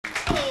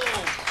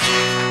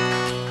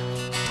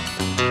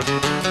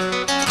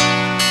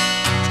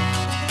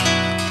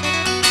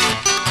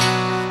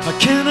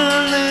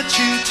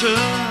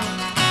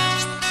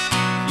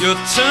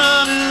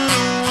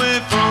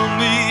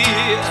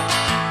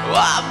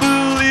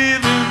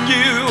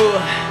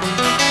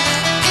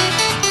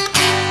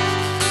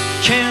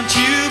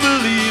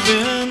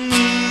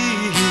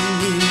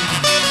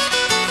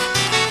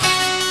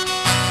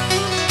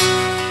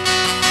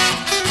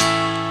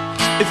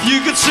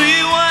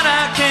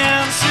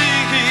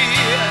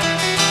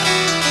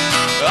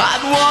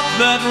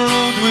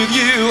with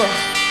you,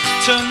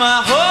 turn my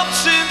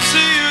hopes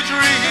into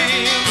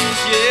dreams,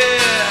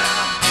 yeah.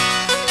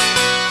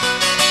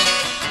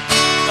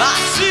 I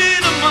see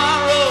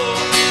tomorrow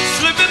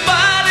slipping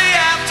by day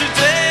after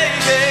day,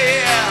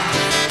 yeah.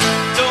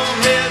 Don't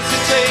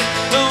hesitate,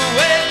 don't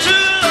wait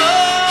too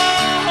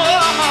long.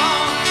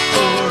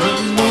 For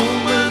a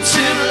moment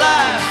in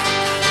life,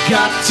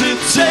 got to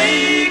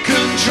take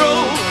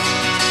control.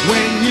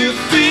 When you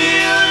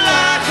feel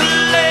like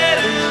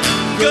letting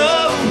go,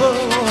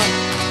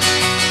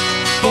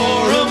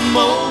 for a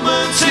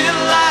moment in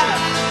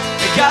life,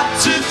 you got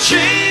to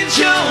change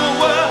your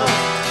world.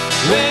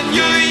 When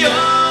you're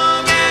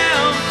young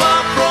and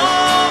far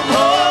from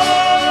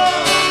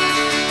home,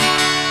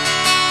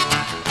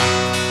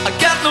 I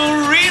got no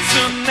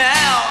reason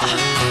now,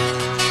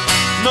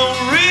 no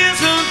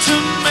reason to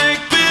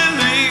make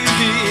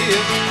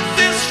believe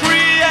this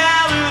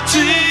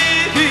reality.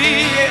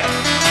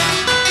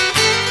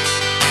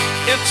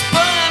 It's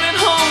burning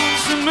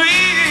holes in me.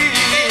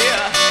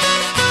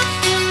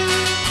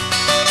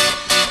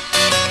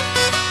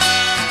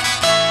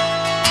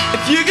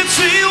 If you can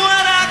see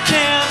what I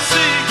can't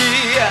see,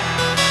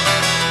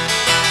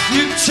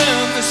 you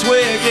turn this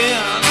way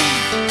again.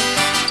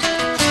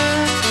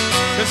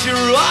 'Cause you're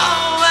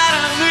all that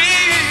I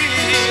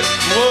need.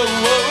 Whoa,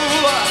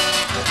 whoa.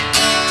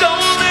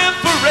 Don't live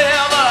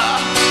forever,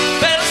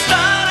 better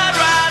start out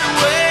right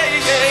away.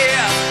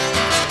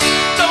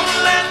 Don't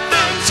let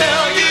them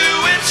tell you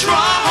it's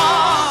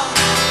wrong.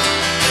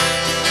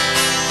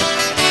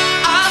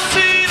 I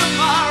see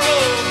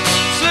tomorrow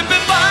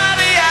slipping by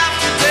day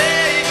after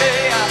day.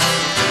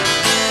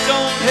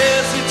 Don't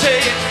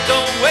hesitate,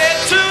 don't wait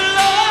too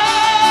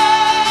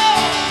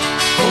long.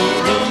 For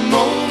a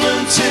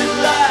moment in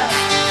life,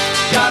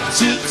 got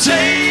to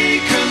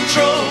take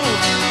control.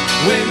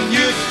 When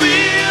you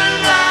feel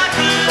like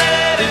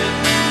letting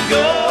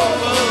go,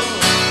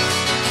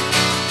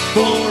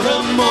 for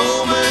a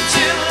moment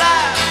in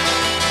life,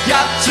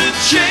 got to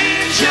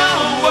change your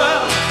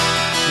world.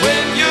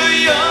 When you're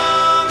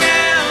young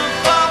and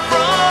far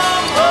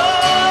from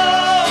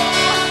home.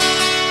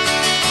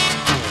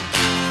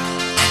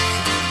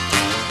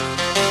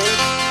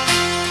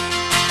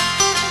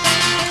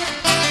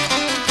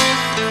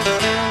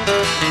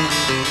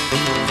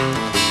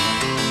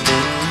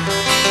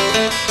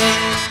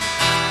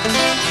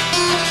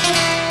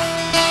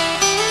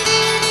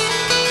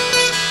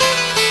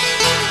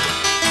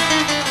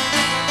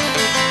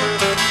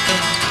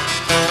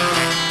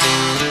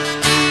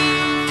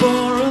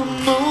 For a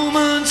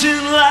moment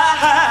in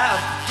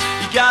life,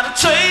 you gotta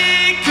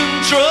take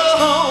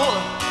control.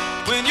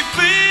 When you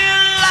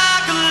feel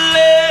like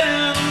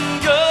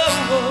letting go,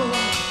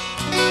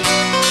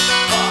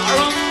 for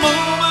a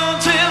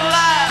moment in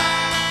life,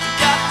 you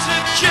got to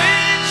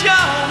change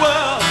your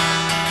world.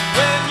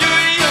 When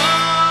you're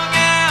young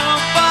and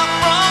far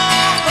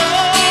from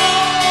home.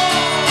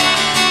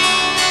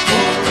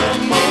 For a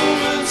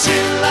moment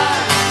in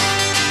life,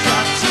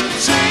 got to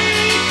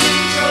take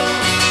control.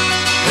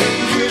 When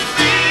you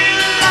feel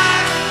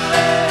like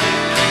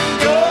letting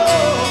go,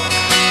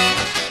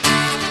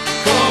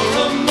 for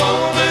a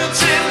moment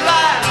in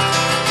life,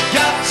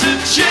 got to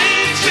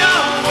change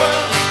your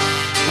world.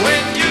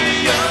 When you're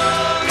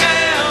young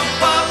and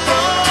far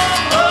from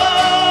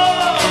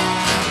home.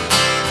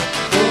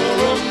 For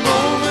a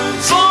moment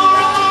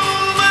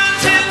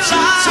in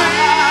life,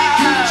 take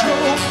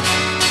control.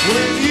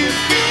 When you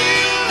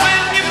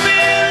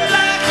feel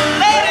like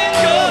letting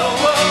go.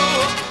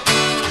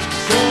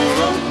 For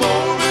a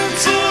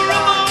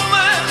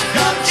moment,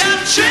 got to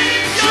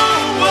change your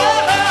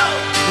world.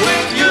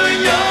 When you're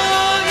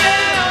young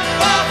and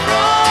far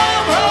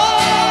from home.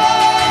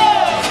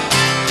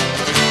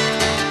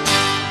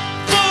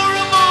 For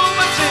a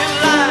moment in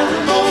life,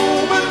 for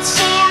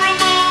a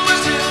moment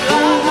in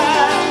life,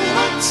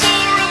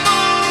 for a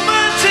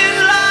moment in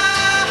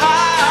life,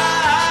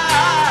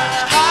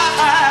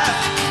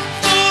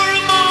 for a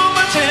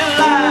moment in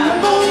life,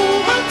 for a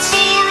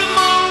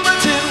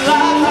moment in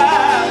life,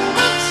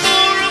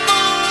 for a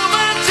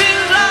moment in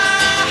life.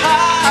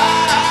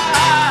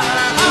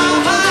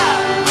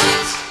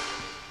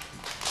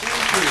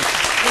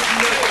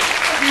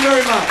 Thank you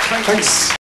very much. Thanks.